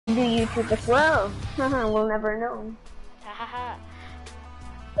do YouTube as well. We'll never know.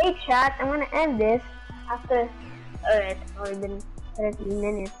 Hey chat, I'm gonna end this after. Alright, it's already been 30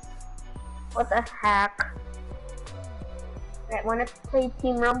 minutes. What the heck? Alright, wanna play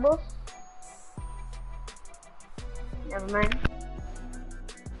Team Rumble? Never mind.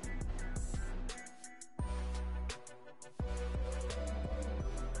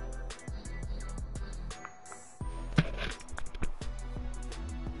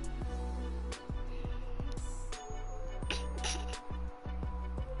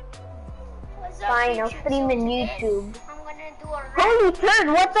 Fine, I'll stream in YouTube. I'm gonna do a Holy turd,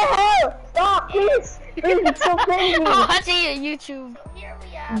 what the hell? Stop, please! Please, it's so crazy! I'm watching it on YouTube. So here we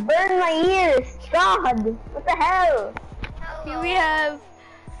have. Burn my ears! God! What the hell? Here we have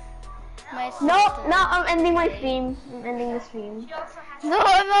my sister. No, I'm ending my stream. I'm ending the stream. No,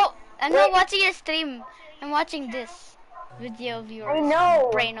 I'm not watching your stream. I'm watching this video of yours. I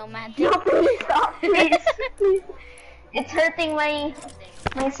know! Brainomatic. No, please stop, please! Please. It's hurting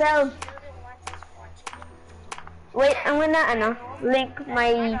myself. Wait, I'm gonna link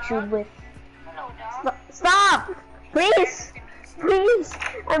my YouTube with. Stop! Please! Please!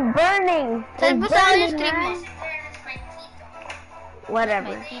 I'm burning! I'm Saan mo sa burning, stream mo? man.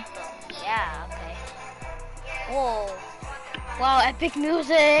 Whatever. My tito. Yeah, okay. Whoa. Wow, epic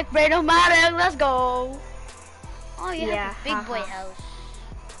music! Brainomatic, let's go! Oh, you have a big boy house.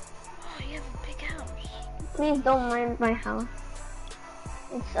 Oh, you have a big house. Please don't mind my house.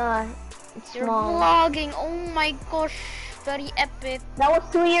 It's You're small. vlogging, oh my gosh, very epic. That was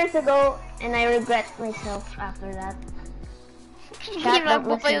 2 years ago, and I regret myself after that. Hinag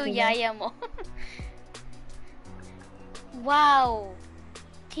mo pa yung yaya mo. Wow.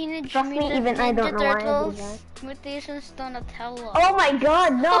 Teenage Trust me, Mutant even I don't Ninja know why I do Turtles that. Mutations Donatello. Oh my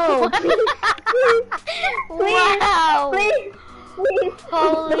god, no! Please, please, Wow. please, please,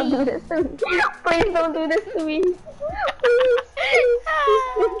 Holy. don't do this to me. Please don't do this to me. Please,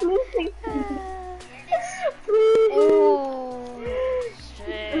 please, please, please. Oh,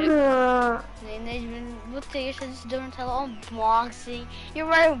 shit. Teenage Mutations Donatello unboxing. You're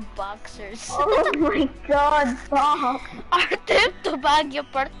wearing boxers. Oh my god, stop. Artem to Baguio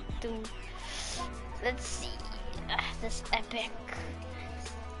Part 2. Let's see. This epic.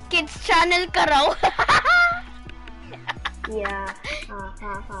 Kids channel ka raw. Yeah.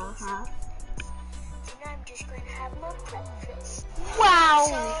 Ha. I'm just gonna have my breakfast. Wow.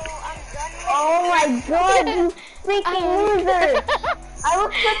 So I'm done with Oh my god, you freaking loser! I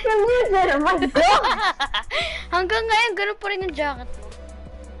was such a loser, my god! Hanggang ngayon, ganun pa rin yung jacket mo.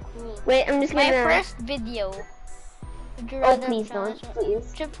 Cool. Wait, I'm just My gonna... first video. Would you Oh, rather please challenge don't. Please.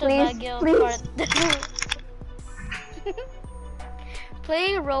 Trip to Please, Baguio please. Part 2.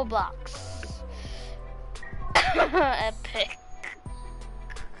 Playing Roblox. Epic.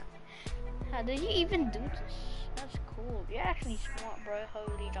 How did you even do this? That's cool. You're actually smart, bro.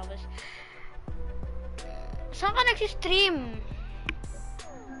 Holy Thomas. Saan ka nag-stream?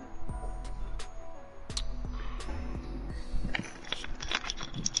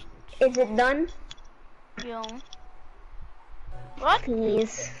 Is it done? Yung... What?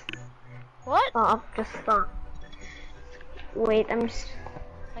 Please. What? Stop, just stop. Wait, I'm just...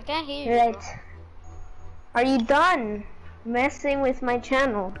 I can't hear you. Right. Are you done messing with my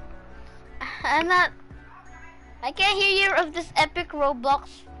channel? I'm not... I can't hear you of this epic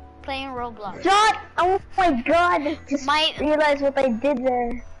Roblox. Playing Roblox. Shut! Oh my god! Just Might- realize what I did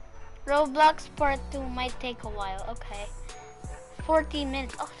there. Roblox Part 2 might take a while. Okay. 14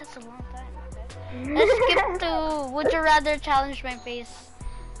 minutes. Oh, that's a long time. Okay. Let's skip to Would You Rather Challenge My Face.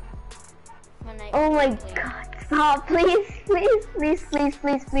 When I Oh my play. god, stop, please, please, please, please,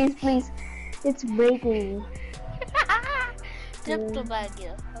 please, please, please. It's breaking me. Trip to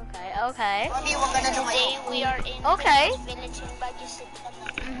Baguio. Okay. today we are in Okay. village in Baguio City.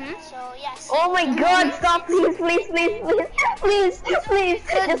 So yes. Oh my god, stop, please, please, please, please, please, please,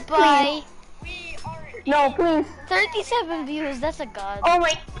 just Goodbye. We are please. No, please. 37 views. That's a god. Oh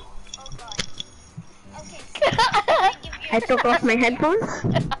my. oh god. Okay. So give you I took off my headphones.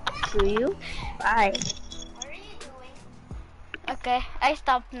 To you. Bye. what are you doing? Okay, I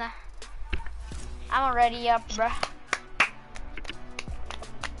stopped na. I'm already up, bruh.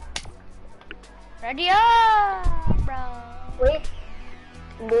 Ready up, bro. Wait.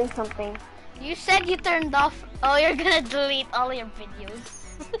 I'm doing something. You said you turned off. Oh, you're gonna delete all your videos.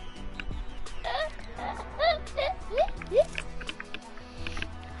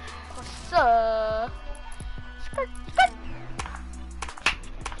 What's up? Skirt, skirt.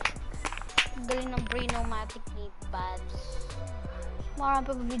 Galing ng Brainomatic ni Babs. Marami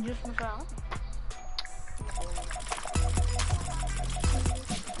pa videos mo sa akin.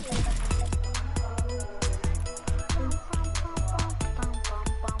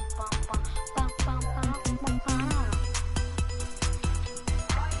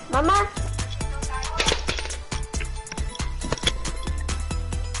 Mama.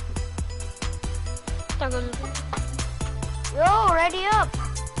 Yo, ready up.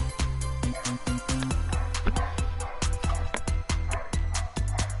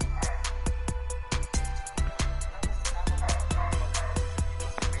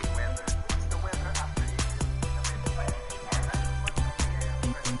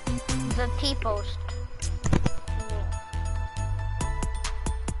 The T-post.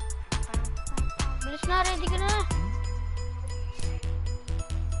 Bilis na, ready ka na.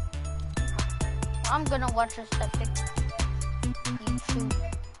 I'm gonna watch this epic YouTube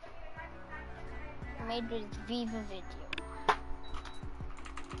made with Viva Video.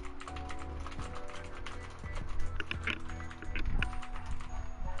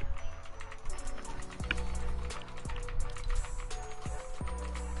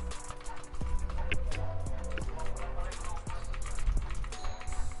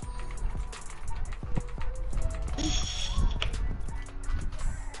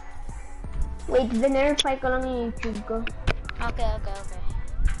 Wait, verify ko lang yung YouTube ko. Okay.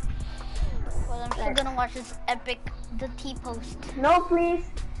 Well, I'm still gonna watch this epic the T-post. No, please.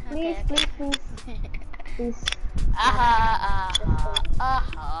 Please. Please. Just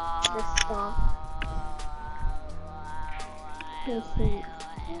stop. Please.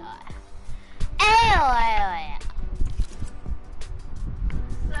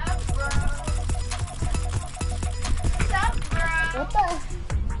 What the?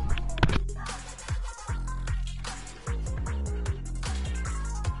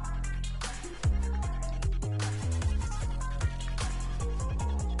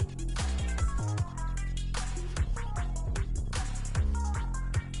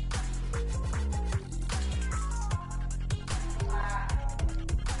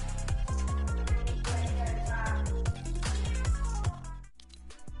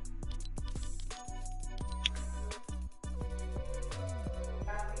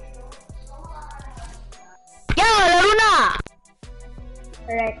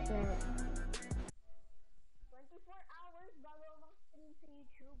 Correct. 24 hours bago mag-stream sa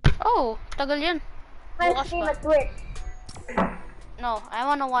YouTube. Oh, tagal yan. I stream at Twitch. No, I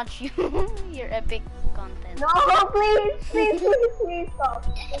wanna watch you, your epic content. No, please stop.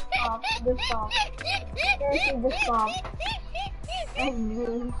 Just stop. Seriously, just stop.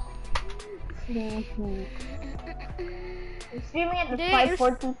 I'm streaming at the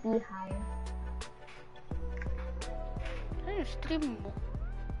 540p high. Ano stream mo?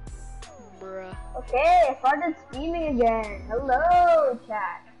 Bruh. Okay, I started streaming again. Hello,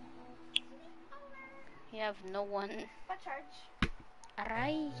 chat. You have no one. Pa-charge.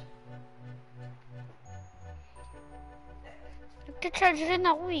 Aray. Nagta-charge rin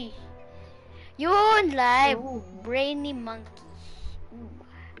ako eh. Yun, live. Ooh. Brainy monkey.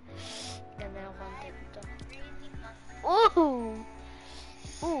 Ganda ng content to. Ooh.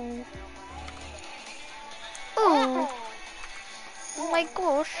 Oh my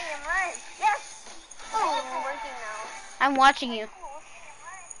gosh. Yes! Oh, it's working now. I'm watching you.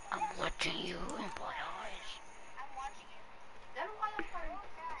 I'm watching you in my eyes. I'm watching you. Ganun ka lang pa rin.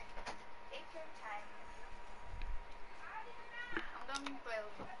 Take your time. Hanggang 12.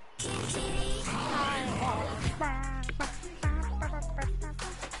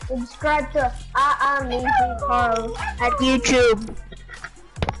 Subscribe to Amazing Carl at YouTube.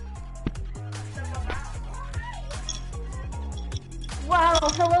 Wow,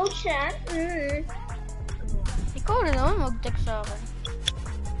 hello chat. Ikaw rin naman mag-text sa akin.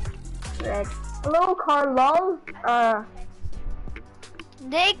 Right. Hello Carl.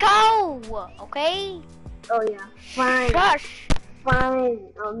 Hindi ikaw! Okay? Oh yeah. Fine. Shush! Fine.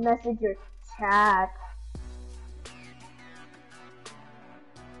 I'll message your chat.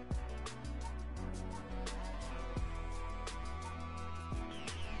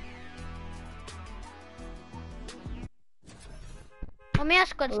 Let me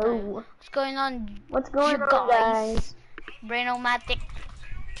ask what's going on. What's going on, guys? Brainomatic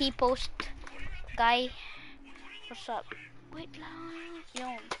T-post guy. What's up? Wait lang.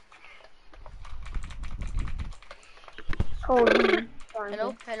 Yun. Holy.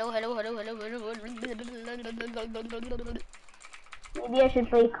 Hello. Maybe I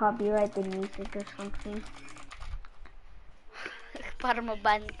should play copyrighted music or something. Para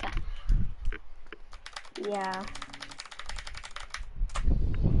maban ka. Yeah.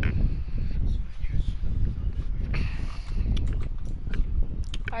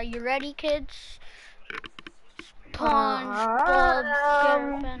 Are you ready, kids? SpongeBob.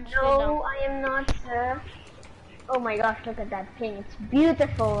 No, I am not, sir. Oh my gosh, look at that ping. It's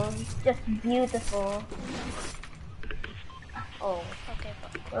beautiful. It's just beautiful. Oh, Okay,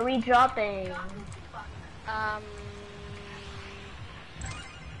 but where are we dropping? um,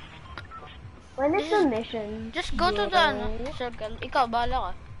 When is this the is mission? just go to the ano, Bro? circle. Ikaw,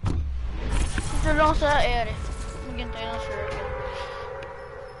 bahala ka. Dito lang sa area. Maghintay ng circle.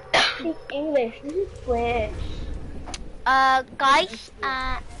 Speak English. This is Twitch. Guys,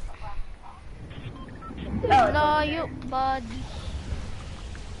 Oh, layo, buddy.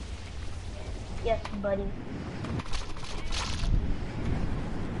 yes, buddy.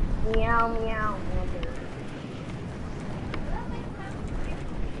 Meow, meow.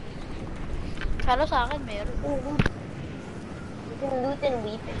 Pero sa akin, meron. You can loot and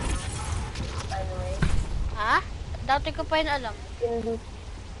weep it, by the way. Ha? Dati ko pa yun alam. You can loot.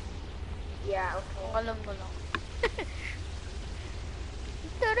 Yeah, okay. Alam ko lang.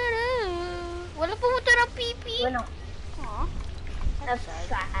 Wala pumunta ng pipi. Well, no, Aw, that's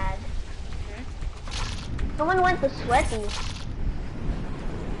sad. Hmm? Someone went to Sweaty.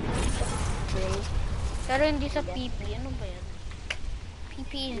 Great. Pero hindi sa pipi. Ano ba yan?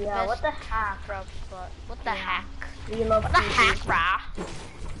 Pipi is Yeah, best what the heck? drop spot. What the heck? We love What the PG. heck, brah?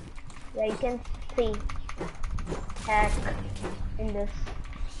 Yeah, you can see heck in this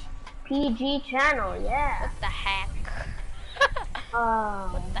PG channel, yeah. What the heck? Oh,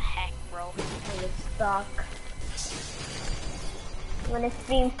 What the heck, bro? I'm stuck. I'm gonna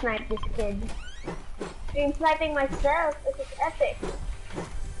stream snipe this kid. Stream sniping myself, this is epic.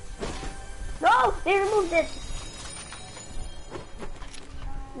 No, they removed it.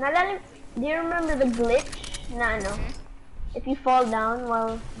 Do you remember the glitch? Nah, no. If you fall down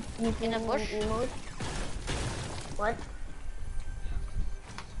while using In a an bush? emote. What?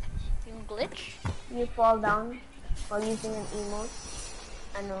 Yung glitch? You fall down while using an emote.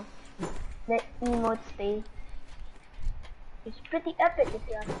 Ano? The emote space. It's pretty epic if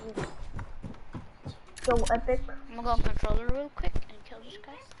you ask me. So epic. I'm gonna go on controller real quick and kill this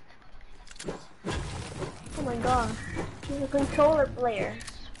guy. Oh my gosh. He's a controller player.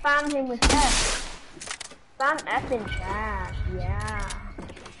 Spam him with F. Spam F in chat. Yeah.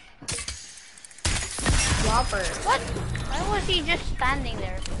 Whopper. What? Why was he just standing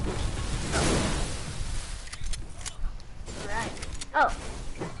there? Right. Oh.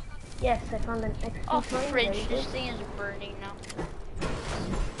 Yes, I found an XP Oh, coin. fridge. Very This good. thing is burning now.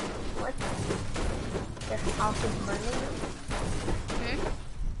 What? This house is burning now? Hmm?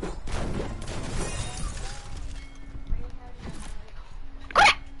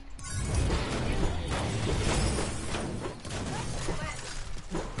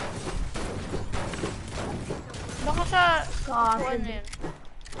 Baka sa... Gosh, Ano yun?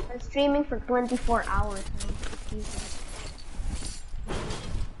 I'm streaming for 24 hours now. Jesus.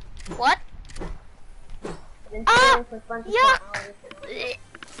 What? I've been Ah! streaming for 24 Yuck! hours.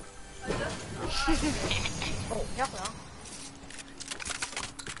 Oh, joke lang.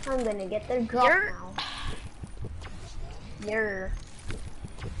 I'm gonna get the drop You're- now. There.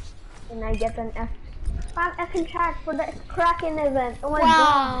 And I get an F. Spam F in chat for the Kraken event. Oh my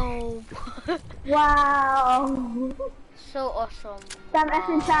god. Wow! Wow. So awesome. Spam F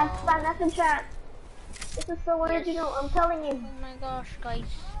in chat. Wow. Spam F in chat. This is so original. I'm telling you. Oh my gosh, guys.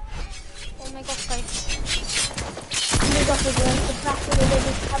 Oh my gosh, guys. Oh my gosh, we're going to Kraken event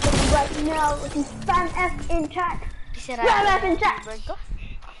is happening right now. It is Spam F in chat. Sisira Spam na F in yung chat. keyboard ko.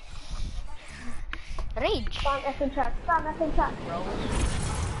 Rage. Spam F in chat. Spam F in chat. Bro.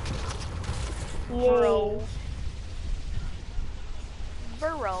 Yay.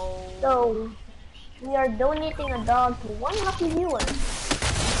 Bro. So, we are donating a dog to one lucky viewer.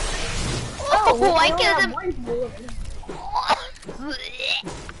 Oh, we I only killed have him. one viewer.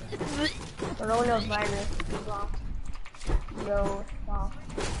 Coronavirus. Stop. Bro, stop.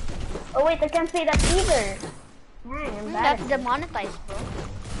 Oh wait, I can't say that either. Dang, I'm bad. That's demonetized, bro.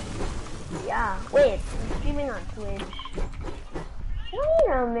 Yeah. Wait, I'm streaming on Twitch.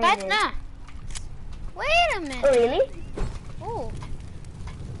 Wait a minute. Kahit na. Wait a minute. Oh really? Oh.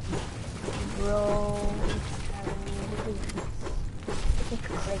 Bro. This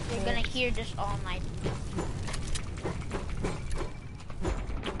is You're gonna hear this all night.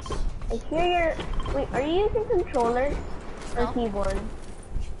 I hear your. Wait, are you using controller or No. keyboard?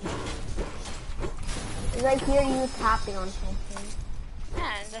 Because I hear you tapping on something.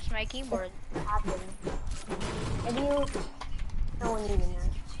 Yeah, that's my keyboard. Tapping. Have you? No one even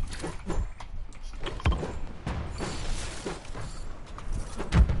knows.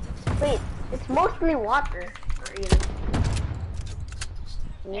 Wait, it's mostly water. Not really.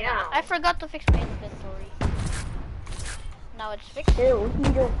 Yeah. I forgot to fix my inventory. Now it's fixed. Ew,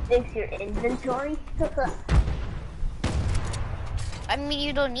 you don't fix your inventory? I mean,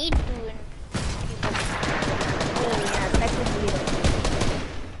 you don't need to. yeah, technically it is.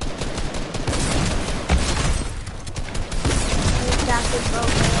 This stack is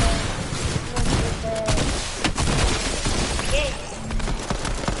broken. Yeah.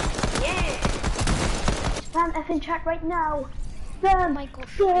 Yeah. Spam F in chat right now. Spam. Oh my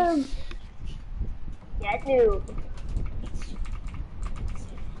gosh. Spam. Get noob.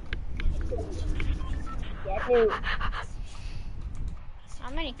 Get noob. How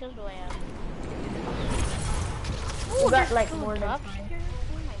many kills do I have? You Oh, got there's like 2 more than drops 5. here.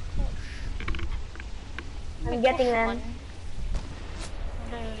 Oh my gosh. I'm getting them. One.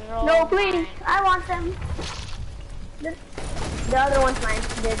 They're all No, please. mine. I want them. The other one's mine.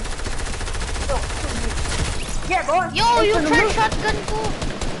 Did. Oh. Yeah, boy. Yo, you tried tried shotgun too.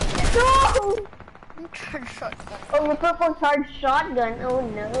 No! You tried shotgun. Oh, the purple charged shotgun. Oh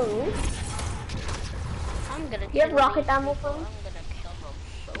no. I'm gonna You have kill rocket these ammo people. for me? I'm gonna kill them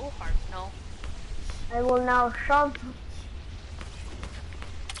so hard. No. I will now shove.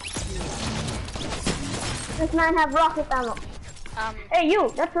 This man have rocket ammo. Hey you,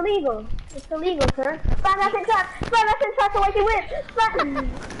 that's illegal. It's illegal, sir. Spam F in chat. Spam F in chat so I can win. Spam.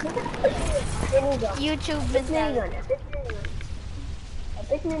 Minigun. YouTube Epic mentality. minigun.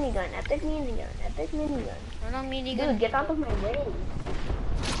 Epic minigun. Epic minigun. Epic minigun. We're not meeting. Dude, get out of my way. I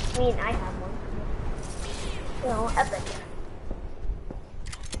mean, I have one. You know, epic.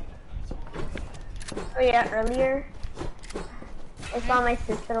 Oh yeah, earlier I saw my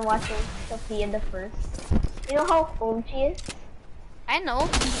sister watching Sophia the First. You know how old she is? I know.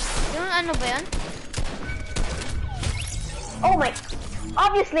 Yung ano ba yan? Oh my!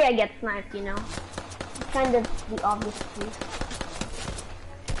 Obviously I get sniped, you know. It's kind of the obvious truth.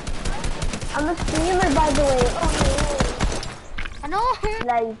 I'm a streamer, by the way. Oh Ano? no!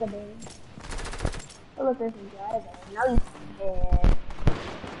 Lies a bit. Oh look, there's a guy there. Now he's dead.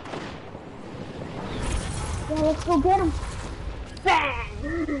 Yeah, let's go get him.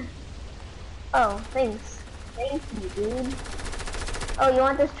 Bang! Oh, thanks. Thank you, dude. Oh, you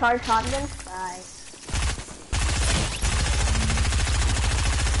want this charged shotgun? Bye.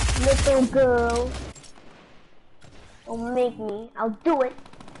 Little girl. Don't make me. I'll do it.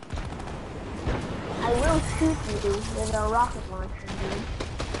 I will shoot you, dude, with a rocket launcher, dude.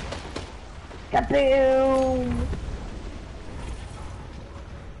 Kaboom!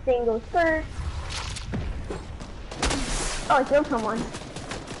 Single skirt. Oh, I killed someone.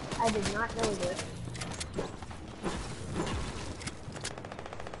 I did not know this.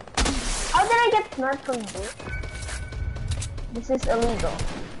 How did I get sniped from this? This is illegal.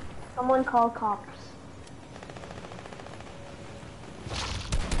 Someone call cops. Is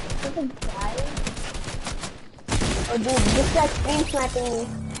this a guy? Oh dude, this guy's stream sniping me.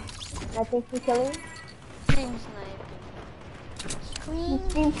 I think he's killing me. Stream sniping. He's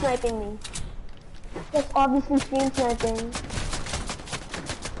stream sniping me. That's obviously stream sniping.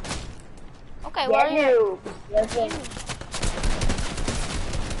 Okay, where are you? Yes, yes.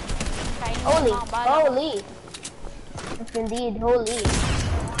 Kainin Holy, mo mga bala. holy. Yes, indeed, holy.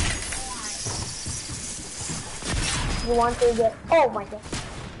 You want to get, oh my god.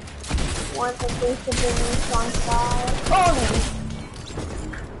 You want to taste the beneath on fire? Holy.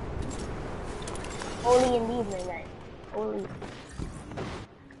 Holy indeed, my guy. Holy.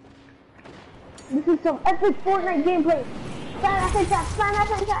 This is some epic Fortnite gameplay. Spam F in chat, spam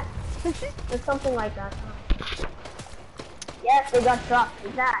F in chat. Or something like that. Yes, they got dropped.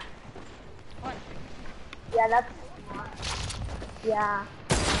 Like that. What? Yeah, that's yeah.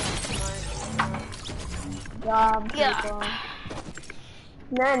 Job Yeah. people.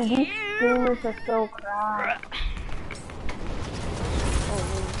 Man, these streamers are so crap.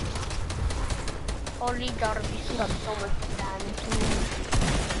 Holy Jarvis. Got so much damage.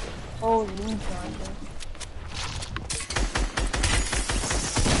 Holy Jarvis.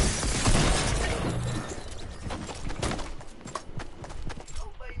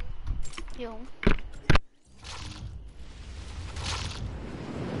 Yung.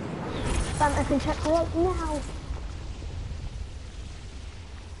 Spam F in chat right now.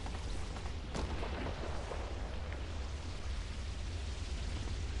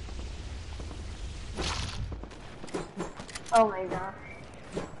 Oh my gosh.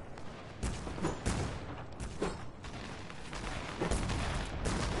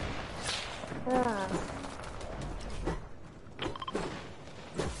 Ah.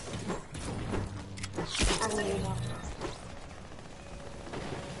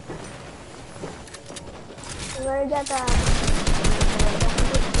 Where did that?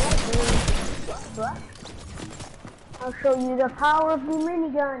 What? I'll show you the power of the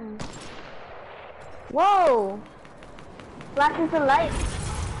minigun. Whoa! Flashes of light.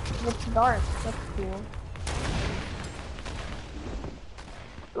 It's dark. That's cool.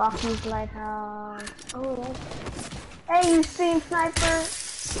 Rocky's lighthouse. Oh, that's... Hey, you stream sniper!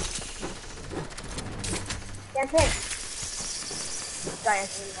 Get hit! This guy is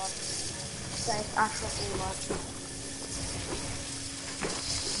aimbot. This guy is actual aimbot.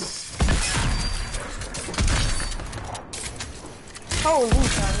 Holy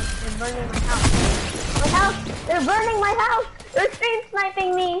cow, they're burning my house. My house! They're burning my house! They're stream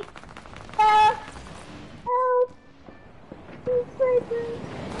sniping me! Help! Help! Stream sniping!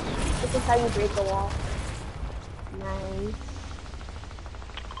 This is how you break the wall. Nice.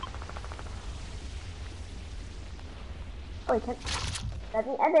 Oh, let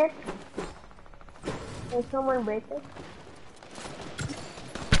me edit. Can someone break it?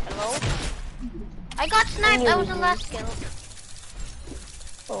 Hello? I got sniped. That was the last kill.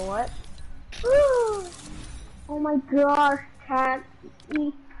 For what? Oh my gosh, chat.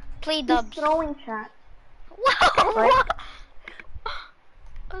 Play dubs. He's throwing chat. Wow! What?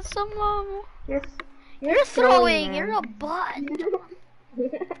 Someone. You're throwing. You're a bot.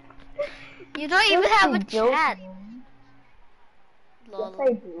 You don't even have a chat. Yes,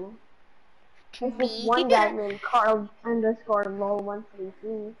 I do. There's this one guy named Carl underscore lol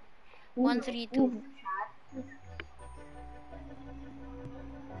 133. 132.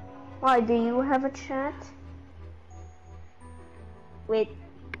 Why, do you have a chat? Wait,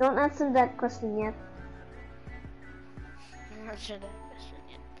 don't answer that question yet. I'm not sure that question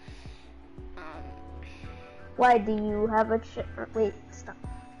yet. Why do you have a chat? Wait, stop.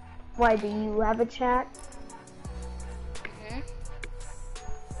 Why do you have a chat?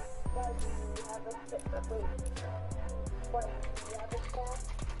 Why do you have a chat? Wait. Why do you have a chat?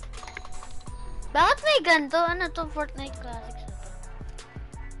 Bakit may ganito? Ano to? Fortnite Classics na to?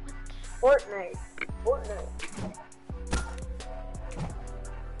 Fortnite.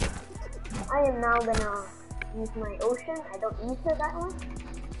 I am now gonna use my ocean. I don't use it that much.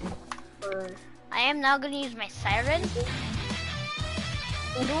 I am now gonna use my siren.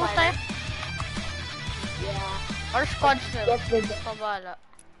 Do tayo? Yeah. Or Scotsville. Yes, with it. Pabala.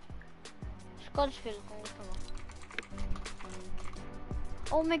 Scotsville kung gusto mo.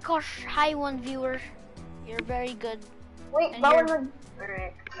 Oh my gosh, hi one viewer. You're very good. Wait, And bawal mag...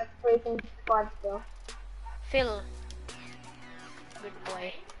 Alright, let's play some squad still. Phil. Good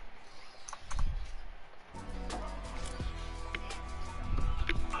boy.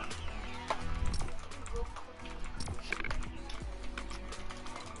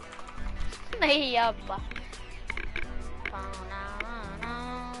 Nahiya pa.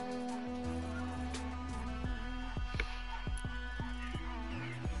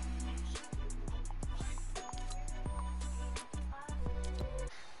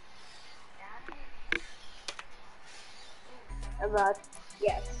 About...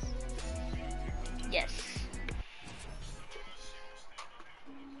 Yes. Yes.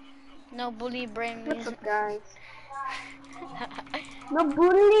 No bully brain What's music. up, guys? No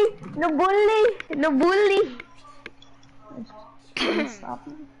bully! No bully! No bully! Stop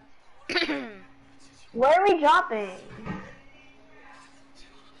me. Where are we dropping?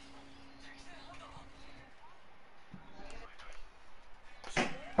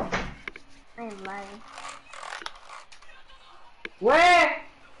 I am lying. Weh!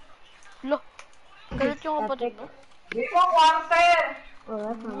 Lo. Galit yung kapatid mo. Dito, quarter! Oh,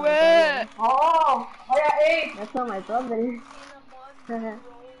 that's not my Weh! Oo! Kaya 8! That's not my brother.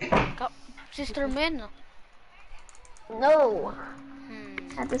 Sister mo yan, no? No!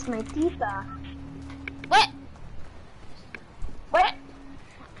 That is my tita. What? What?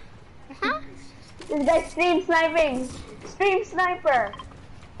 Huh? This guy's stream sniping! Stream sniper!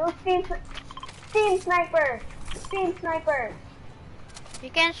 No stream sniper! Stream sniper! You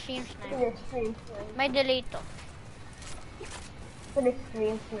can't stream Look snipe. at this stream sniper. May delay to. Look at this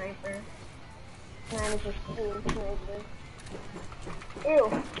stream sniper. Man, it's a stream sniper. Ew!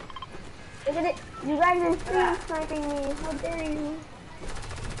 Look at it! You guys are stream sniping me! How dare you!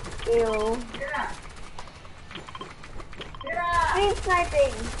 Ew! Stream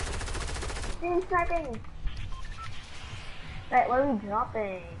sniping! Stream sniping! Right, where are we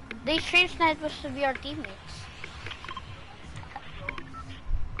dropping? They stream snipe us to be our teammates.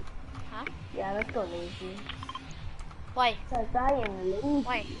 Huh? Yeah, let's go lazy. Why? Because I am lazy.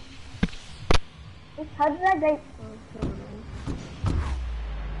 Why? How did I get...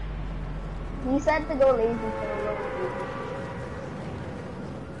 He said to go lazy, so I went lazy.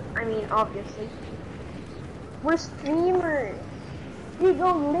 I mean, obviously. We're streamers. We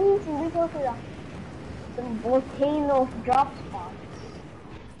go lazy. We go to the volcano drop spots.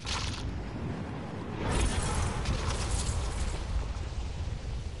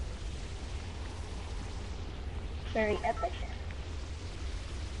 Very epic.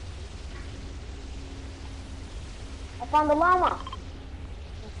 found the llama.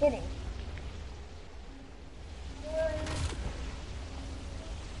 I'm kidding.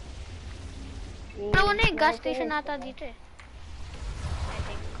 Wala na yung gas station ata dito eh. I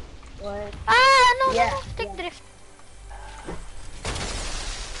think. What? No, Yeah, take yeah. drift.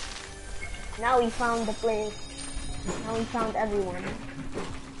 Now we found the place. Now we found everyone.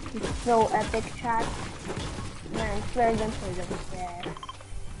 It's so epic, chat. Man, swear them for them. Yeah.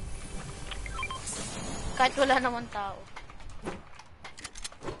 Kahit wala naman tao.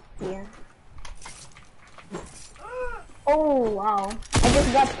 Yeah. Oh, wow. I just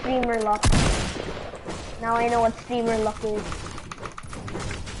got streamer luck. Now I know what streamer luck is.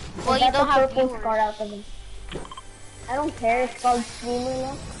 Well, you don't have viewers. Scar out of it. I don't care, it's called streamer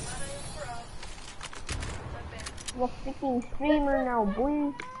luck. I'm a freaking streamer now,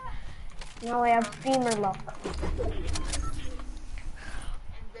 boy. Now I have streamer luck.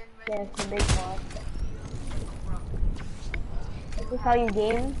 Yeah, it's a big boss. This is how you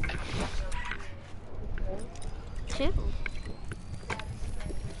game. Two.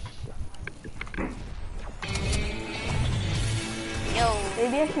 Yo.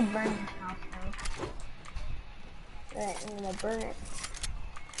 Maybe I should burn this house now. Alright, I'm gonna burn it.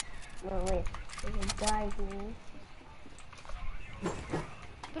 No, wait. There's a guy here.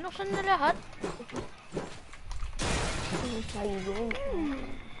 Pinuksan na lahat. This is how you game.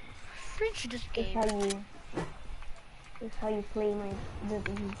 Fringe this This game. is how you play my the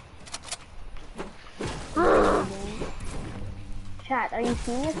Chat, are you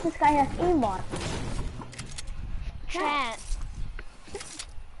serious? This guy has aimbot. Chat.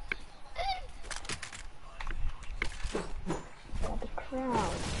 Got the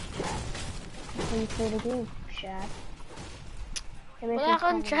crowd. Chat. That's how you play the game, chat. Wala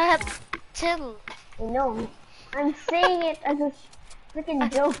kang chat. Chill. I know. I'm saying it as a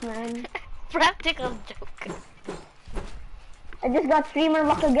freaking joke, man. Practical joke. I just got streamer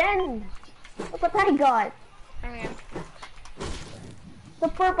luck again. Look what I got. Ayan. The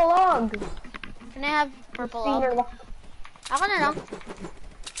purple log. Can I have purple Streamer log? luck. Ako na lang.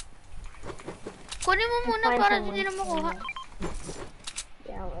 Kunin mo muna Find para someone. hindi na makuha.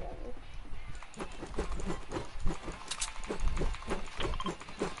 Yeah, whatever.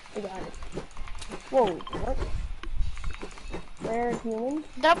 I got it. Whoa, what? Where human?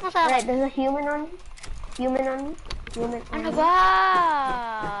 Drop mo sa Alright, akin. there's a human on me. Human on me. Human on Ano me. ba?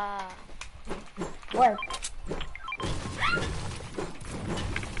 What?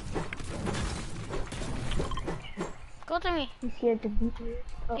 Go to me. He's here to beat me.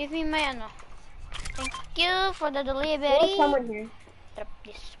 Oh, Give me my ano. Thank you for the there's delivery. someone here. Drop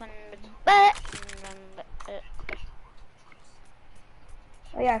this one. Okay.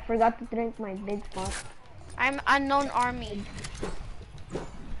 Oh yeah, I forgot to drink my big spot. I'm unknown army.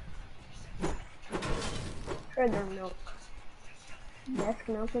 Sugar milk. Best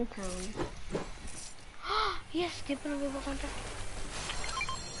milk in town. Yes, di pa nabibuksan to.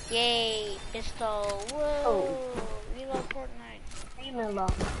 Yay, pistol. Whoa. Oh. We love Fortnite. Streamer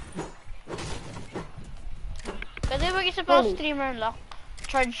lock. Pwede mag-isa pa Holy. streamer lock.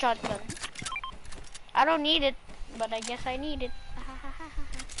 Charge shotgun. I don't need it, but I guess I need it.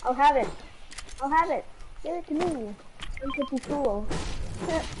 I'll have it. I'll have it. Give it to me. I'm pretty cool.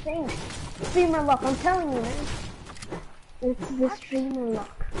 Thanks. Streamer lock, I'm telling you, man. It's the streamer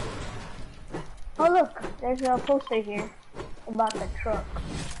lock. Oh look, there's a poster here about the truck.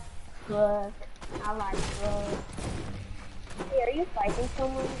 Look, I like trucks. Hey, are you fighting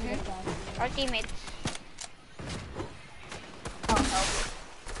someone? Our teammates. Oh, help.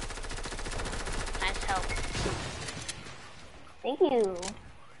 Nice help. Thank you.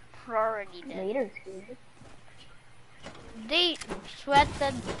 We're already dead. Later, Scooter. They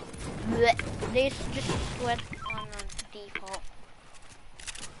sweated. Bleh. They just sweat on a default.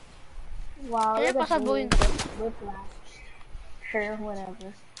 Wow, Kaya look at pasabuhin me. ko. Whiplash. Sure,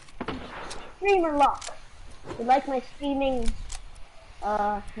 whatever. Streamer lock. You like my streaming?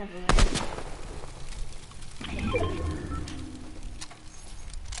 Never mind.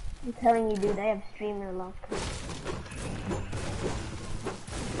 I'm telling you, dude, I have streamer lock.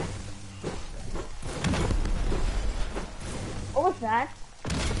 What was that?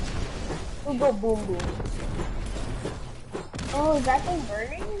 We'll go boom boom. Oh, is that thing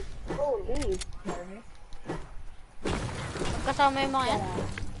burning? Holy, it's burning. Kasama yung mga yan. Yeah.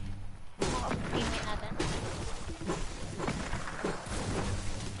 Mga teammate natin.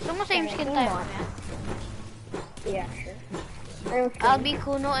 Gusto mo same Yeah, skin team tayo bot. mamaya? Yeah, sure. I don't I'll think- be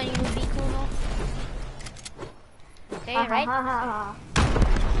Kuno and you'll be Kuno. Okay, Ha, ha, right? ha, ha, ha.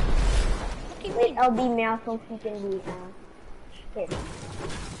 What do you Wait, mean? I'll be Meow so he can be, Kid.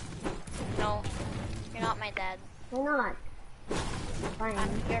 No. You're not my dad. Why not? Fine.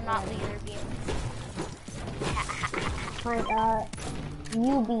 You're not leader beam. Fine,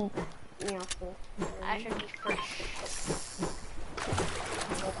 you be, you know, first. I should be first.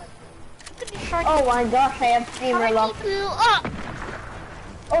 Oh my gosh, I have streamer lock. Oh!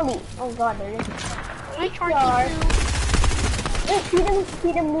 Holy, oh god, there is. My Wait,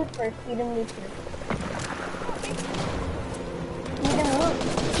 feed him loot first, feed him loot first. Feed him loot.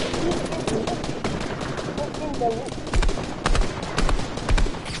 Feed him the loot.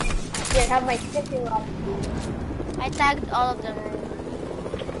 Here, have my fishing rod. I tagged all of them.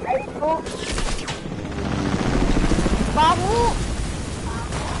 I hope. Babu!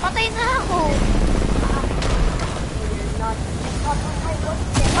 Patay na ako! Not.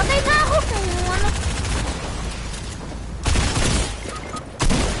 Patay na ako! Ano?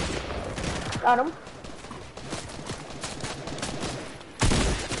 Got him.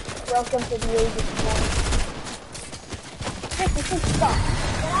 Welcome to the age of one. This is stuff.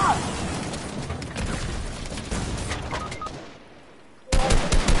 Get out!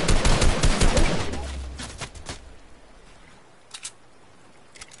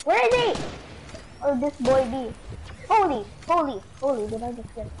 Where is he? Or this boy be? Holy, did I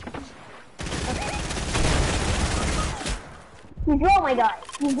just get it? Okay. He's low, my guy.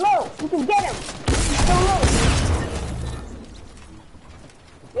 He's low. You can get him. He's so low.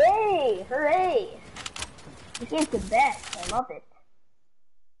 Yay! Hooray! This game's the best. I love it.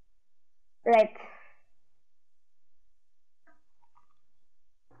 Right.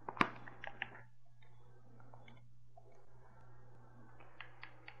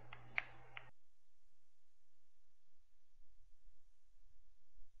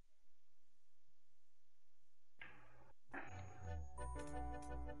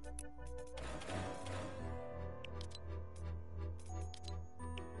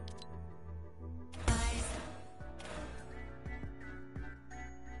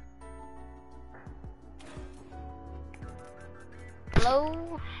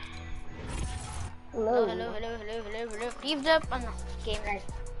 Hello? Hello. Hello. Leave the game. Right.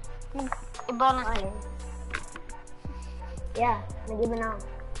 Iba lang. Fine. Yeah, nag-iba na.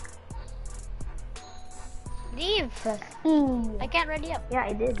 Leave! Press E. I can't ready up. Yeah,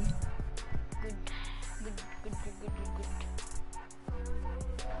 I did. Good.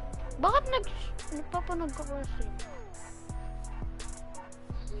 Bakit nagpapanog ka kasi?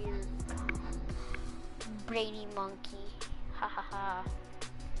 Weird. Brainy monkey. Hahaha.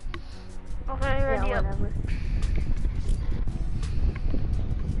 Okay, ready Yeah, up. whatever.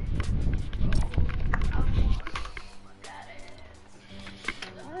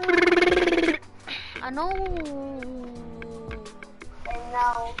 Ano? And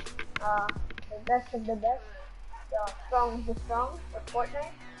now, the best of the best, the strong of the strong, for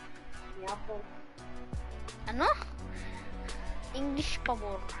Fortnite. Yeah, for Ano? English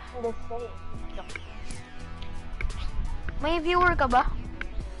pabor. the same. May viewer ka ba?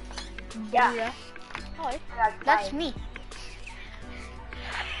 Yeah. Okay. Five. That's me.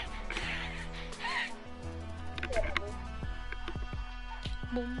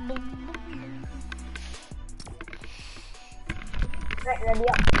 Boom, boom, boom. Right, ready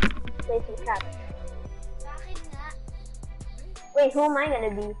up. Play some cat. Bakit nga? Wait, who am I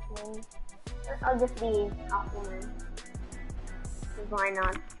gonna be? I'll just be Aquaman. Why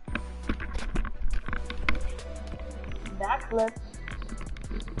not? Backflip.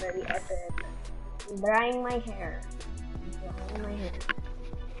 Very epic. Drying my hair. Drying my hair.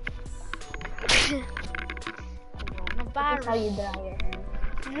 This is how you dry your hair.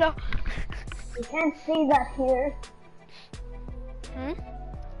 No. You can't say that here. Hmm?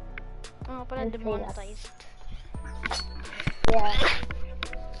 Oh, pala Can't say that. demonetized. Yeah.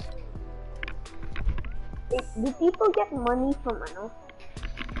 Do people get money from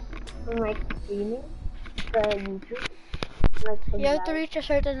like streaming? YouTube? Like You have to live? reach a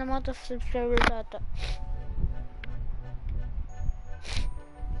certain amount of subscribers ata.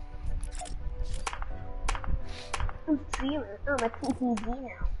 I'm streaming. I'm a TTV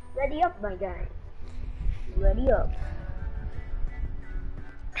now. Ready up, my guy. Ready up.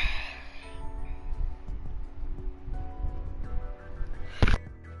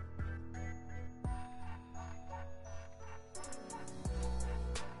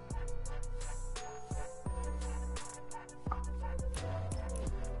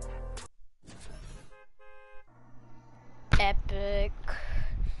 Epic.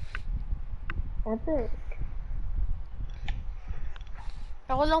 Epic.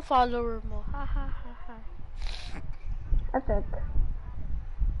 Ako lang follower mo. Ha ha ha ha. Epic.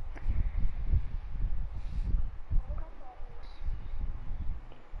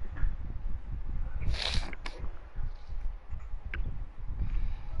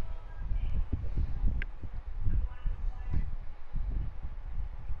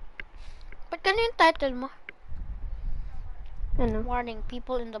 Ba't ganun yung title mo? Ano? Warning,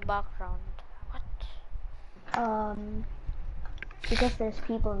 people in the background. What? Because there's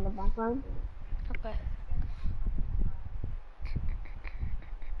people in the background. Okay.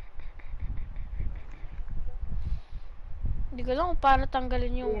 Hindi ko lang kung paano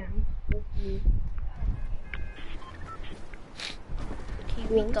tanggalin yung... Yeah. Here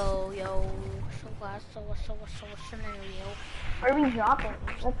we go, yo. So scenario. Where are we dropping?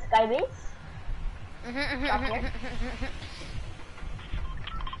 Let's skybase? Drop here?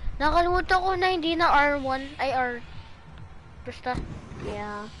 Nakalimutan ko na hindi na R1, ay R... Basta.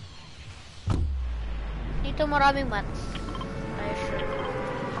 Yeah. Dito maraming mats. Ay, sure.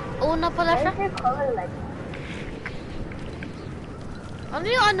 Oo na pala Why siya. is your color like that? Ano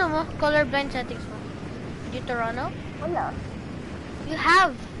yung ano mo? Colorblind settings mo? Did you turn on? Wala. You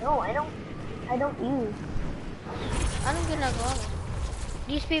have. No, I don't use. Anong ginagawa mo?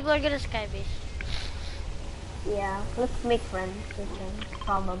 These people are gonna skybase. Yeah, let's make friends with them,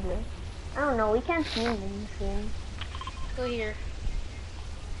 probably. I don't know, we can't see them soon. Go here.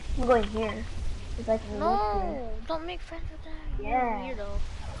 I'm going here. If I can look here. No, don't make friends with them. Yeah. You're weirdo.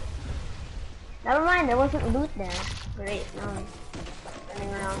 Never mind, there wasn't loot there. Great, no.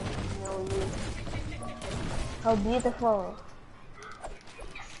 Running around, no loot. How beautiful.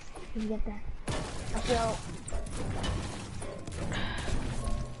 Yes, you get that. Let's go.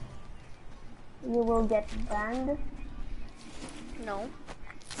 You will get banned. No.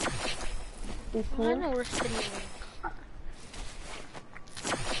 We I team. know we're streaming.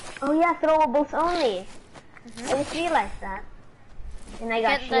 Oh yeah, throwables only. Mhm. I just realized that. And I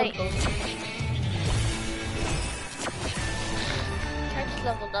got Get shield the- boost. I just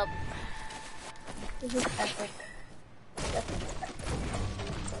leveled up. This is epic.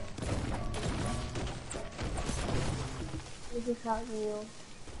 This is how you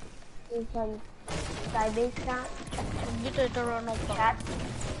skybase cat. Dito ito Ronald pa. Cat.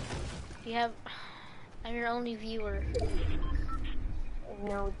 You have... I'm your only viewer.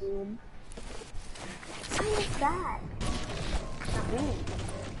 No, dude. What is that? Not me.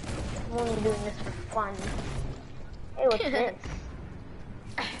 I'm only doing this for fun. Hey, what's this?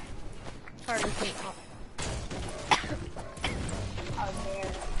 Sorry, keep up. Oh,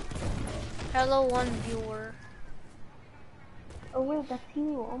 there. Hello, one viewer. Oh wait, that's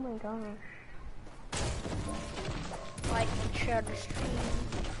you. Oh my gosh. Like and share the stream.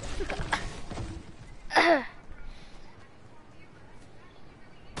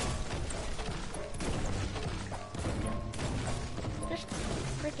 This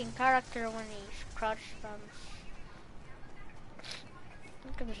freaking character when he crouch spams.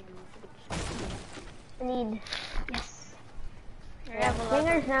 Look at this dude. I need. Yes. I Yeah, have a lot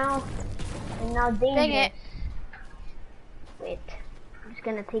clingers of... now. And now Dang dangerous. it. Wait. I'm just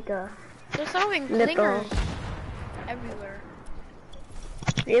gonna take a. They're throwing Little. clingers everywhere.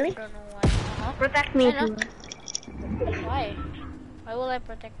 Really? I don't know why. Huh? Protect me. I know. Too. Why? Why will I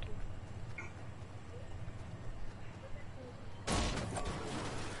protect you?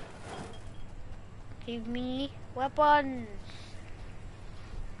 Give me weapons.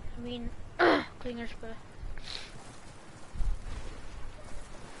 I mean, clingers pa.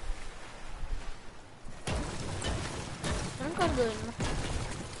 Anong gagawin mo?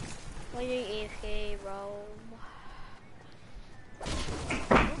 Why are you AFK, bro?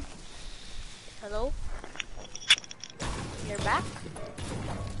 Hello? You're back?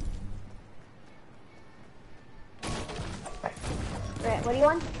 Right, what do you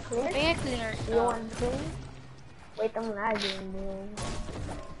want? Clear? Kaya cleaners Do you want clean? Wait, I'm lagging, dude.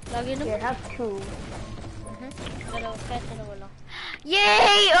 Lagi na Here, have two. Kahit dalawa lang.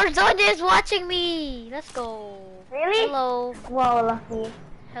 Yay! Ordonia is watching me! Let's go. Really? Hello. Wow, lucky.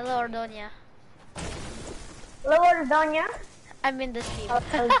 Hello, Ordonia. Hello, Donya. I'm in the stream.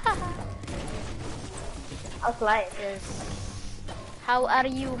 How's life? Yes. How are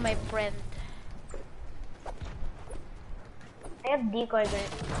you, my friend? I have decoy gun.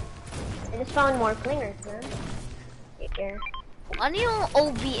 I just found more clingers, man. Here. Ano yung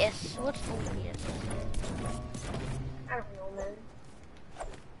OBS? What's OBS? I don't know, man.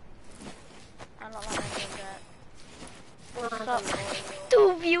 I don't know any of that. I So, don't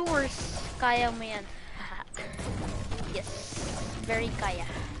know. 2 viewers. Kaya mo yan. Yes. Very kaya.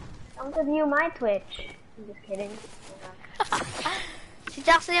 Come to view my Twitch. I'm just kidding. Si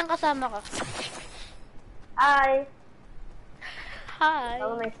Jackson yung kasama ko. Hi. Hi.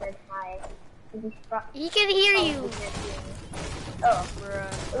 Tell him I said hi. He can hear you. Oh. Bruh.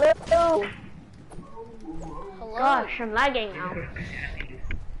 Hello. Hello. Gosh, I'm lagging now.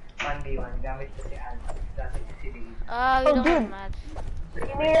 1v1 gamit ko si Al. Gamit ko si Dave. We Oh, don't dude. have mats.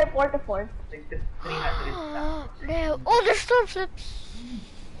 Give me a 4 to 4. No. Oh, there's storm slips.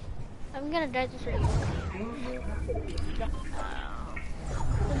 I'm gonna die to for you.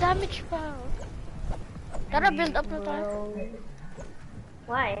 The damage pa. Gotta build up na tayo.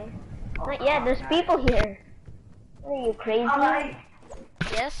 Why? Not yet, there's people here. What are you, crazy?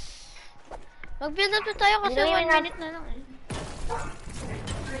 Yes. Mag-build up na tayo kasi You don't 1 even have- minute na lang eh.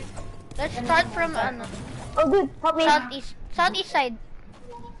 Let's start from ano. Oh dude, help me. Southeast side.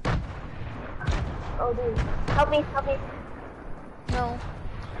 Oh dude, help me. No.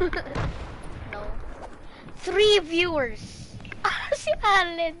 No. 3 viewers. Si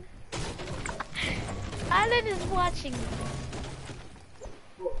Alan. Alan is watching.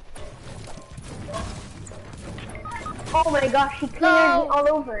 Oh my gosh, he cleared me all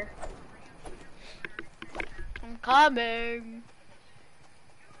over. I'm coming.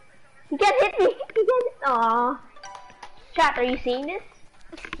 He can't hit me. Aww. Chat, are you seeing this?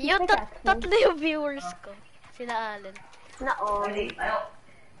 Yung tatlo yung viewers ko. Sila Alan. No.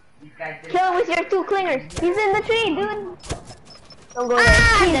 Kill him with your 2 clingers. He's in the tree, dude. Don't go there.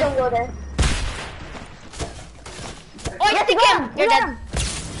 Please don't go there. Oh, Yes, you got him. You're You got dead. him.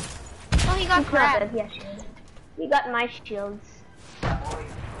 Oh, he got He's not crap. dead. Yeah, we got my shields.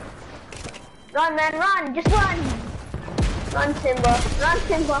 Run, man, run. Just run. Run, Simba. Run,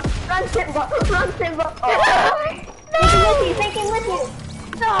 Simba. Run, Simba. Run, Simba. Oh. Take him with you.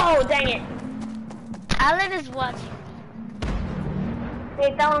 No, dang it. Alan is watching.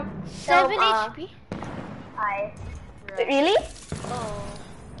 Wait, tell him. 7 HP? Hi. Really? Oh.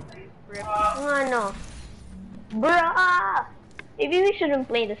 Rip. Oh, no. Bruh. Maybe we shouldn't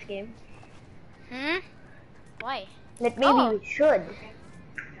play this game. Why? But maybe we should.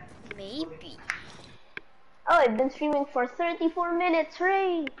 Maybe. Oh, I've been streaming for 34 minutes.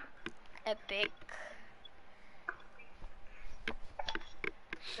 Hooray. Epic.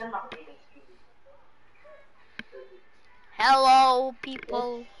 Hello,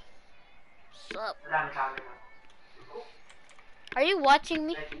 people. Sup? Are you watching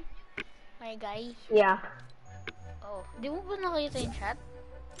me? My guy. Yeah. Oh, di mo ba nakita yung chat?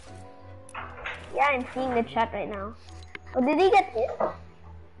 Yeah, I'm seeing the chat right now. Oh, did he get hit?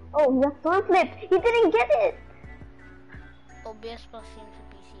 Oh, he got storm flip. He didn't get it. OBS pa seems sa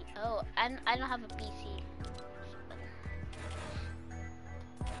PC. Oh, I don't have a PC.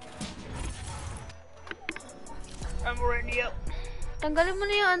 I'm already up. Tanggalin mo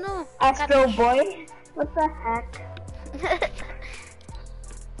na yung ano. Astro Boy? What the heck?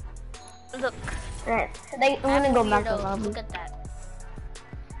 Look. Right. I'm gonna go back to Weirdo. lobby. Look at that.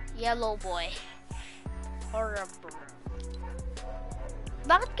 Yellow boy. Horrible.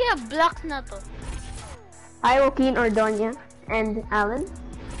 Bakit kaya black na to? Hi, Joaquin, Ordonia, and Alan.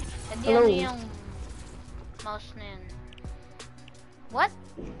 Hindi Hello. ano yung mouse na yun. What?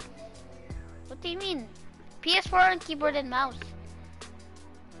 What do you mean? PS4 on keyboard and mouse.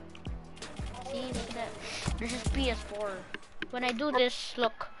 See, look at that. This is PS4. When I do this,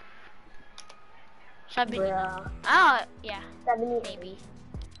 look. Sabi niya. Bruh. Ah, yeah. 78. Maybe.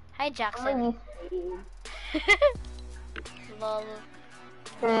 Hi, I'm Jackson. gonna Lol.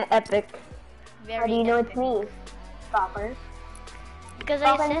 epic. Very How do you know epic. it's me? Stopper. Because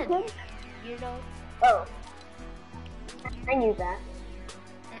I said, Stopper. you know. Oh. I knew that.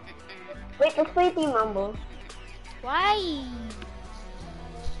 Wait, let's play Team Mumble. Why?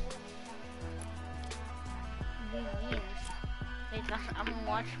 What do you mean? Wait lang, I'm gonna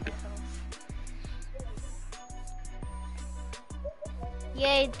watch myself.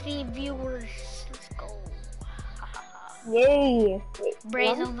 Yay, 3 viewers. Let's go. Yay! Wait,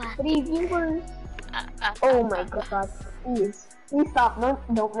 Brain 1, of that. 3 viewers. Oh my god. Please. Please stop.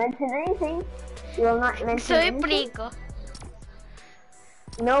 Don't mention anything. You will not mention So, anything. i-play ko.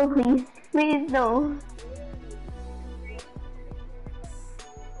 No, please. Please, no.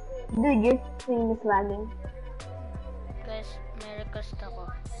 Dude, your screen is lagging. Guys, may request ako.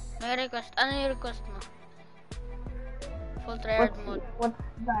 May request. Ano yung request mo? Full tryhard mode. What's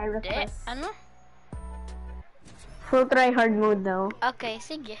the De? request? Ano? Full try hard mode though. Okay,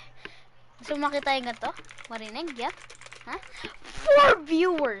 sige. So, makita yung to? Marinig, yeah? Huh? 4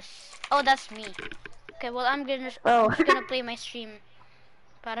 viewers! Oh, that's me. Okay, well, I'm just gonna play my stream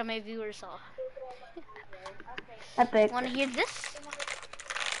para may viewers ako. Epic. Wanna hear this?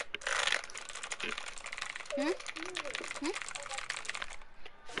 Hmm?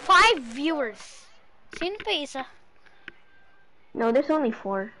 5 viewers! Sino pa isa? No, there's only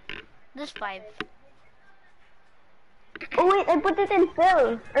 4. There's 5. Oh wait, I put it in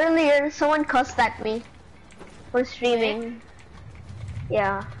Phil. Earlier, someone cussed at me for streaming.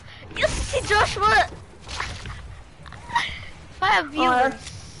 Yeah. Yes, si Joshua! 5 viewers.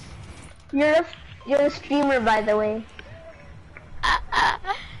 You're a streamer, by the way.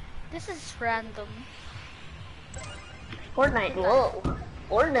 This is random. Fortnite, whoa.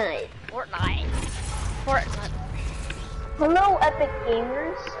 Fortnite. Fortnite. Hello, epic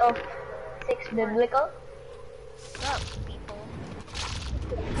gamers of 6 Biblical. What's up, people?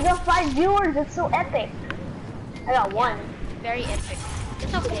 You got 5 viewers, it's so epic. I got 1. Very epic.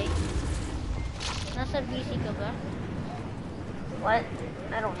 It's okay. Nasa VC ka ba? What?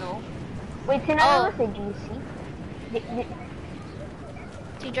 I don't know. Wait, tinanong mo si GC?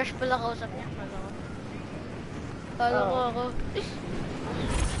 Si Josh pala kausap niya. Kala ko ako.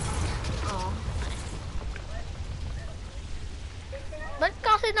 Oh. Ba't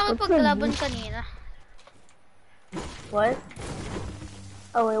kasi nakipaglaban kanina? What?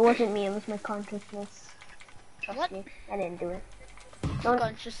 Oh, it wasn't me, it was my consciousness. Trust What? me, I didn't do it.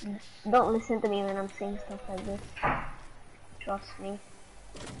 Consciousness. Don't listen to me when I'm saying stuff like this. Trust me.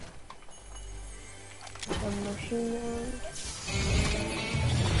 The machine.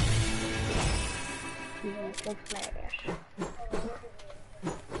 The flash.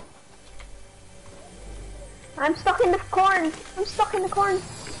 I'm stuck in the corn. I'm stuck in the corn.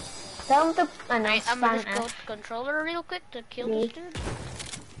 Tell him to. I'm gonna just go to controller real quick to kill this dude.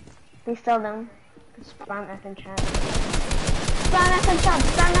 Please tell them to spam F in chat. Spam F in chat.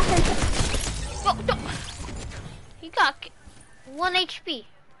 Spam F in chat. Oh, no. He got 1 HP.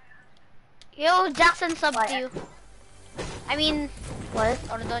 Yo, Jackson sub to you. I mean, What?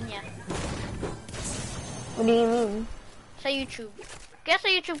 Ordonia. What do you mean? Sa YouTube. Kaya sa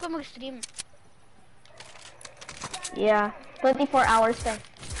YouTube ka mag-stream. Yeah, 24 hours pa.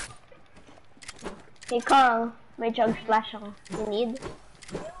 Hey Carl, may chug splash ako. You need?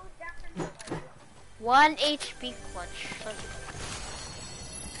 1 HP clutch.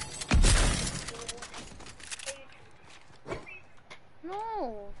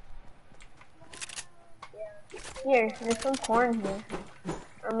 No. Here, there's some corn here.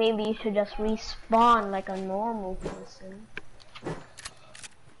 Or maybe you should just respawn like a normal person.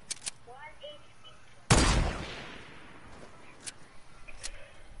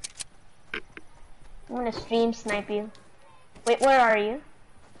 I'm gonna stream snipe you. Wait, where are you?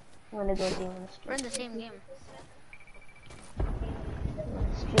 I'm gonna go see you. We're in the same game.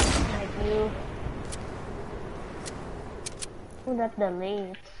 Stream snipe you. Oh, that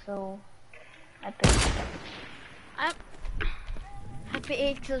delay, it's so epic. I'm happy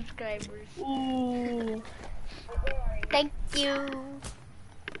 8 subscribers. Eee. Thank you.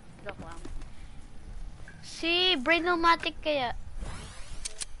 Joke lang. Si Brainomatic kaya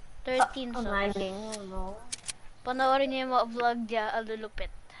 13 subs. Amazing, oh no. Panoorin niyo yung mga vlog niya, ang lulupit.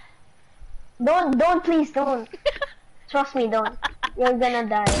 Don't, please, don't. Trust me, don't. You're gonna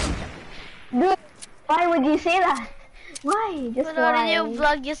die. Dude, why would you say that? Why? Just Panoorin niyo why? yung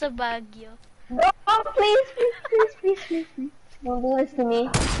vlog niya sa Baguio. Don't, please. Don't do this to me.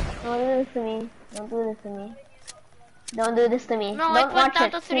 Don't do this to me. Don't do this to me. Don't do this to me. No, Don't it went watch down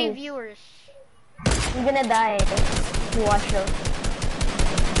it, to 3 please. viewers. You're gonna die if you watch those.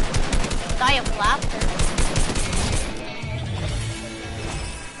 Die of laughter.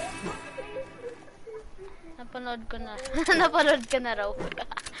 Napanood ko na. Napanood ka na raw.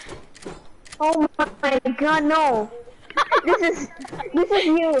 Oh my god, no. This is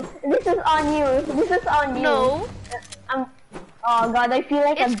you. This is on you. This is on you. No. Oh god, I feel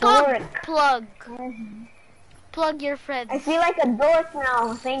like It's a called dork. plug. Plug your friends. I feel like a dork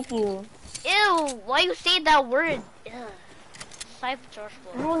now. Thank you. Ew, why you say that word? Ew. Cypher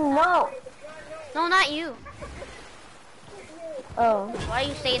Oh no. No, not you. Oh. Why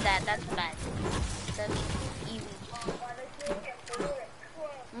you say that? That's bad. That's evil.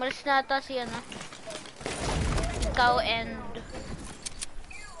 Umalis na ata si ano. Ikaw and...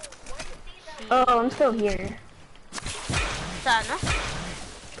 Oh, I'm still here. Sana?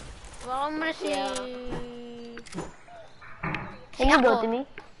 Baka umalis si... Can you go to me?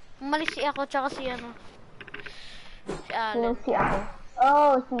 Umalis si ako tsaka si ano. Si Alan. Si ako.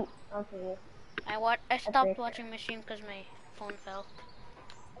 Oh, si... Okay. I stopped watching my stream because my phone fell.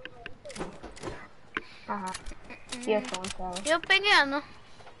 Haha. Your phone fell. Yung pingi ano.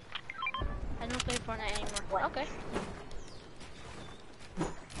 I don't play Fortnite anymore. What? Okay.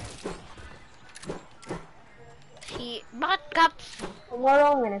 Bakit caps?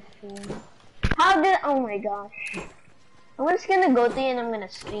 Tomorrow I'm gonna stream. Oh my gosh. I'm just gonna go to you and I'm gonna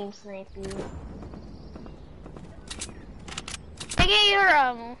stream snipe you. Take your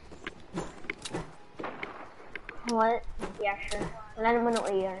What? Yeah, sure. Wala naman ng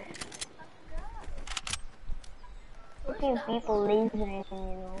AR. Looking people lasering,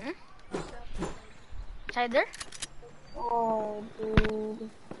 you know. Cider? Oh, dude.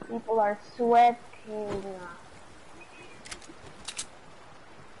 People are sweating.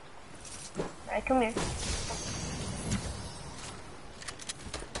 Alright, come here.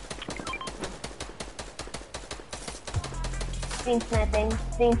 Stream sniping,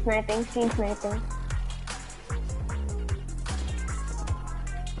 stream sniping, stream sniping.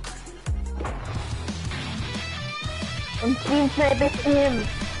 I'm stream sniping him.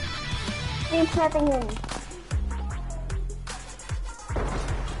 Stream sniping him.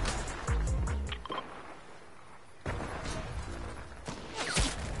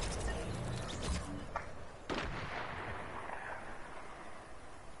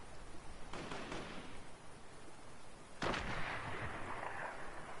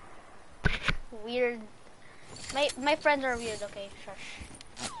 Weird. My friends are weird, okay, shush.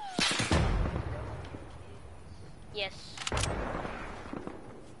 Yes.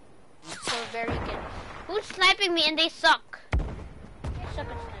 We're very good. Who's sniping me and they suck? They suck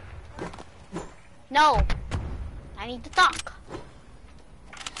at sniping. No! I need to talk.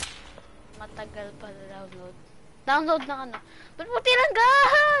 Matagal pa na download. Download na ano. Ba't mo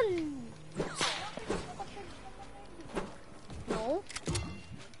tinanggal? No?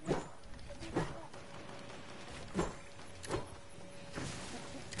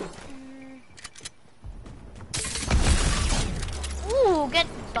 Ooh, get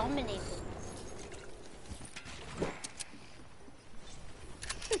dominated.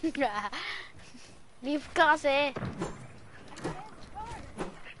 Leave ka kasi.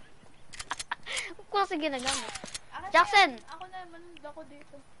 Huwag ko kasi ginagamit. Jackson! Ako naman, ako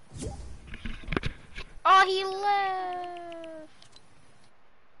dito. Oh, he left.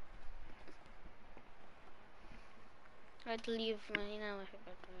 I had to leave.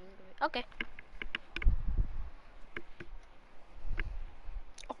 Okay.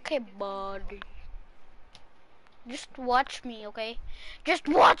 Okay, buddy. Just watch me, okay? Just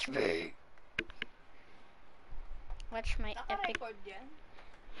watch me. Watch my epic. Naka-record yan?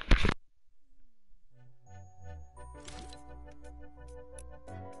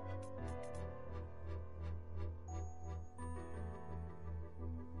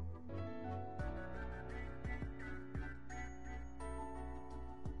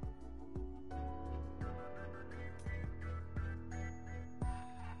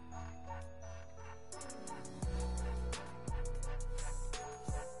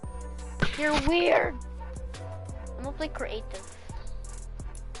 You're weird. I'm gonna play creative.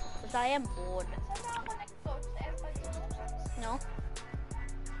 Cause I am bored. Saan na ako nag-source? Sa airpod mo? No?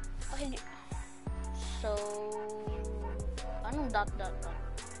 Okay. So, anong dot?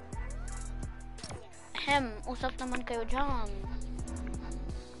 Ahem, usap naman kayo dyan.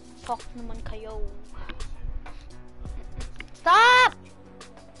 Talk naman kayo. Stop!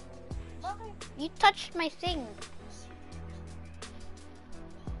 Bakit? You touched my thing.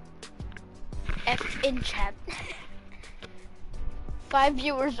 F in chat. 5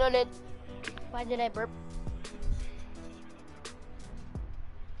 viewers on it. Why did I burp?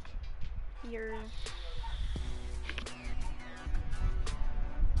 Here's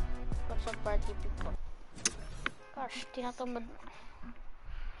what's up, party people? Gosh, tinatamad.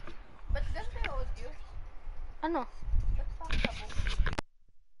 Ba't ganito yung audio? Ano? Ba't pakita mo?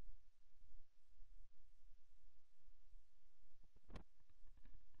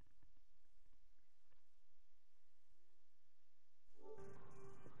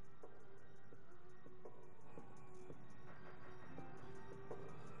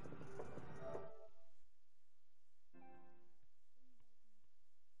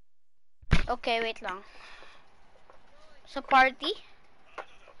 Okay, wait lang. So party?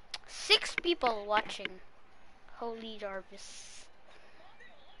 6 people watching. Holy Jarvis.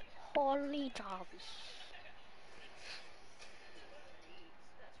 Holy Jarvis.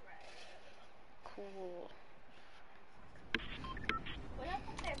 Cool. Wala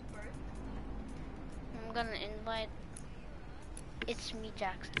pong temper. I'm gonna invite. It's me,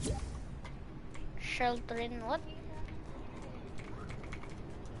 Jackson. Sheltering what?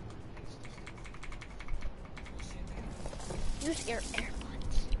 Use your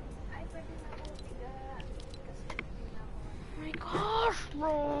AirPods. Ay, pwede na ako tiga. Kasi hindi na ako. Oh my gosh,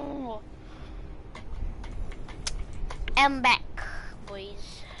 bro. I'm back,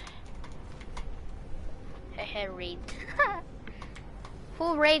 boys. Hehe, raid.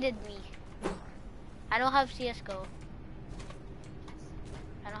 Who raided me? I don't have CSGO.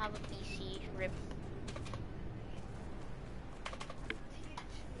 I don't have a PC. RIP.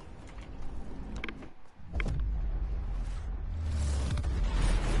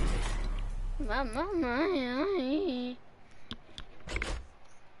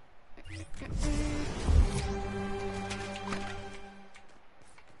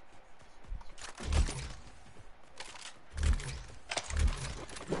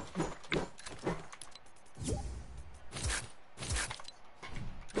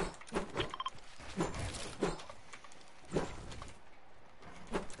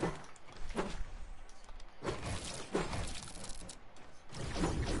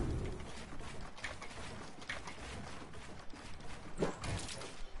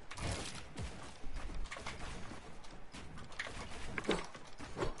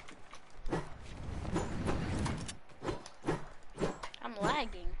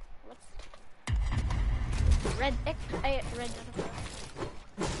 red X. Red.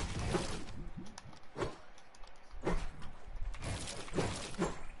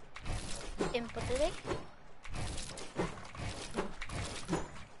 Input today.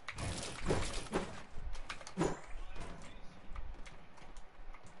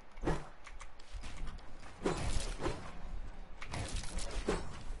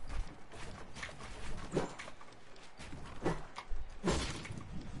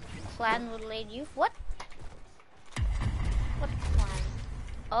 Clan would lead you. What? What clan?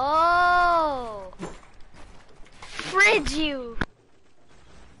 Oh! Fridge you!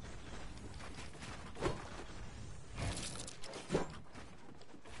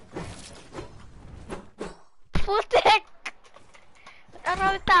 Putek!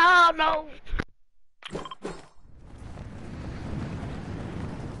 Ano tao? No!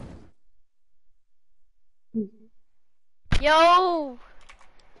 Yo!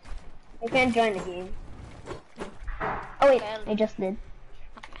 I can't join the game. Oh wait, I just did.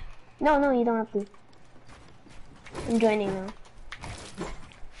 No, you don't have to. I'm joining now.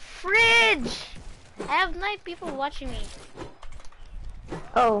 Fridge! I have 9 people watching me.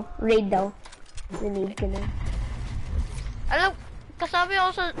 Oh, raid daw. Need ka na. Alam, kasama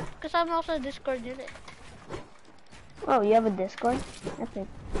ako sa Discord nila eh. Oh, you have a Discord? That's it.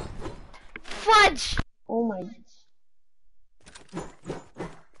 Fudge! Oh my.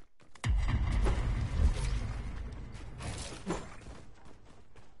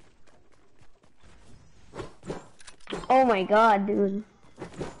 Oh my god, dude.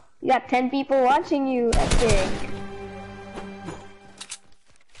 You got 10 people watching you, epic.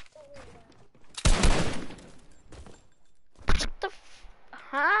 What the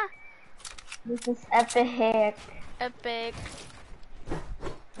huh? This is epic. Epic.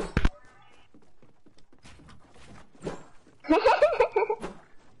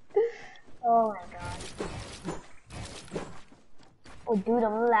 Oh my god. Oh dude,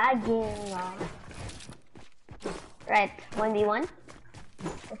 I'm lagging. Right, 1v1.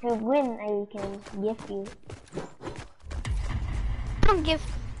 If you win, I can gift you. Don't give.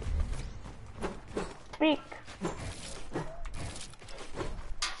 Freak.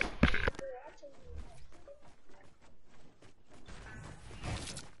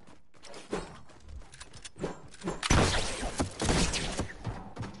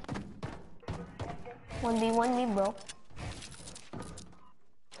 One v one me, bro.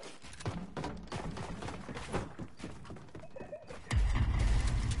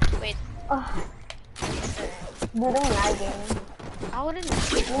 Wait. Oh. Dude, I'm lagging. I wouldn't.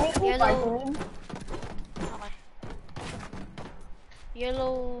 You make me party lead? Okay.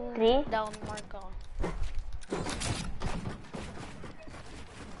 Yellow 3? down mark ako.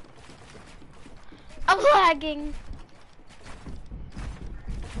 I'm lagging.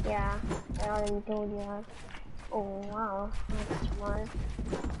 Yeah, I already told you that. Oh wow, that's smart.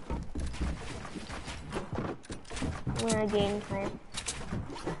 I'm gonna gain time.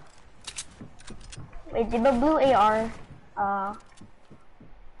 Wait, did the blue AR?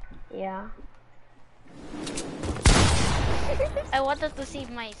 Yeah. I wanted to see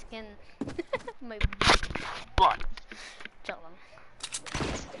my skin. My butt.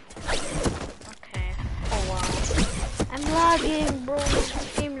 Okay. Oh wow. I'm lagging, bro. This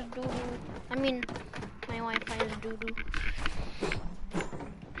game is doo doo. I mean, my Wi-Fi is doo doo.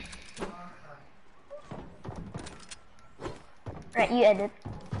 Right, you edit.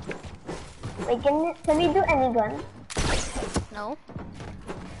 Wait, can we do any gun? No.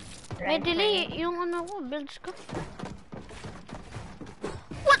 May Right, delay fine. yung ano ko, builds ko.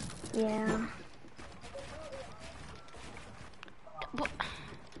 Yeah.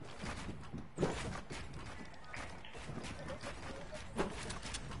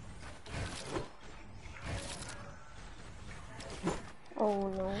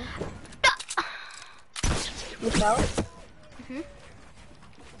 Oh no. You fell? Mhm.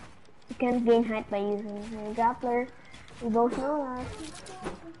 You can't gain height by using a grappler. We both know that.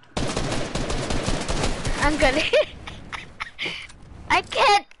 I'm gonna. I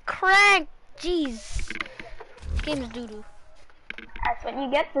can't crank. Jeez. This game is doo doo. That's what you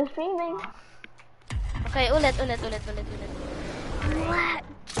get for streaming. Okay, ulit.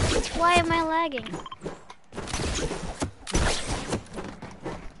 Why am I lagging?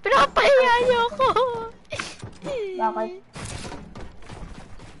 Pinapahiya niyo ako. Bakit?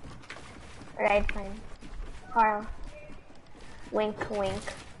 Right, fine. Carl. Wink, wink.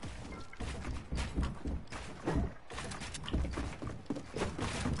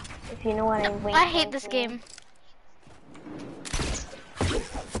 If you know what I wink. I hate wink this means. game.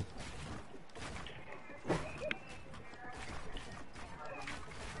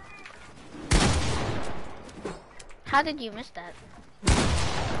 How did you miss that?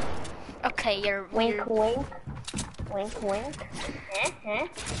 Okay, you're Wink, weird. wink. Wink, wink. Eh?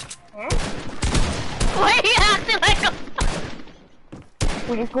 Why are you acting like a...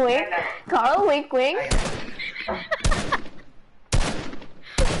 Wink, wink. Carl, wink, wink.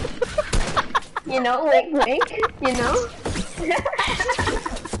 You know, wink, wink. You know?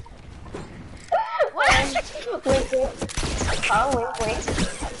 What? Wink, wink. Carl, wink, wink.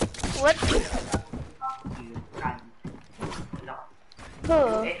 What?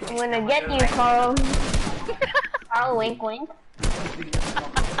 I'm gonna get you, Carl. Carl, wink, wink.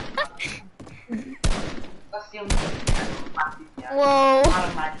 Whoa.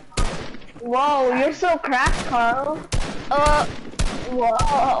 Whoa, you're so cracked, Carl.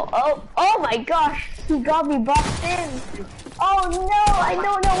 Whoa. Oh my gosh. He got me boxed in. Oh no, I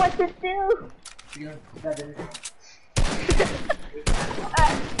don't know what to do.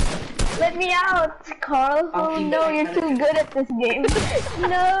 Let me out, Carl. Oh no, you're too good at this game.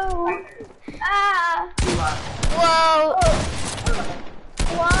 No. Ah. Whoa.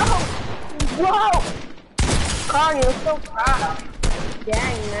 Whoa. Whoa. Carl, you're so cracked.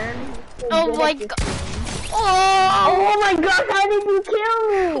 Dang, man. So Oh good my at this god. game. Oh. Oh my gosh, how did you kill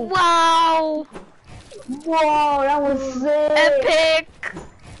me? Wow. Whoa, that was sick. Epic.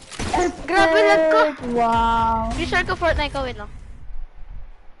 Epic. Grabe lang ka. Wow. Restart ko Fortnite ko, wait lang.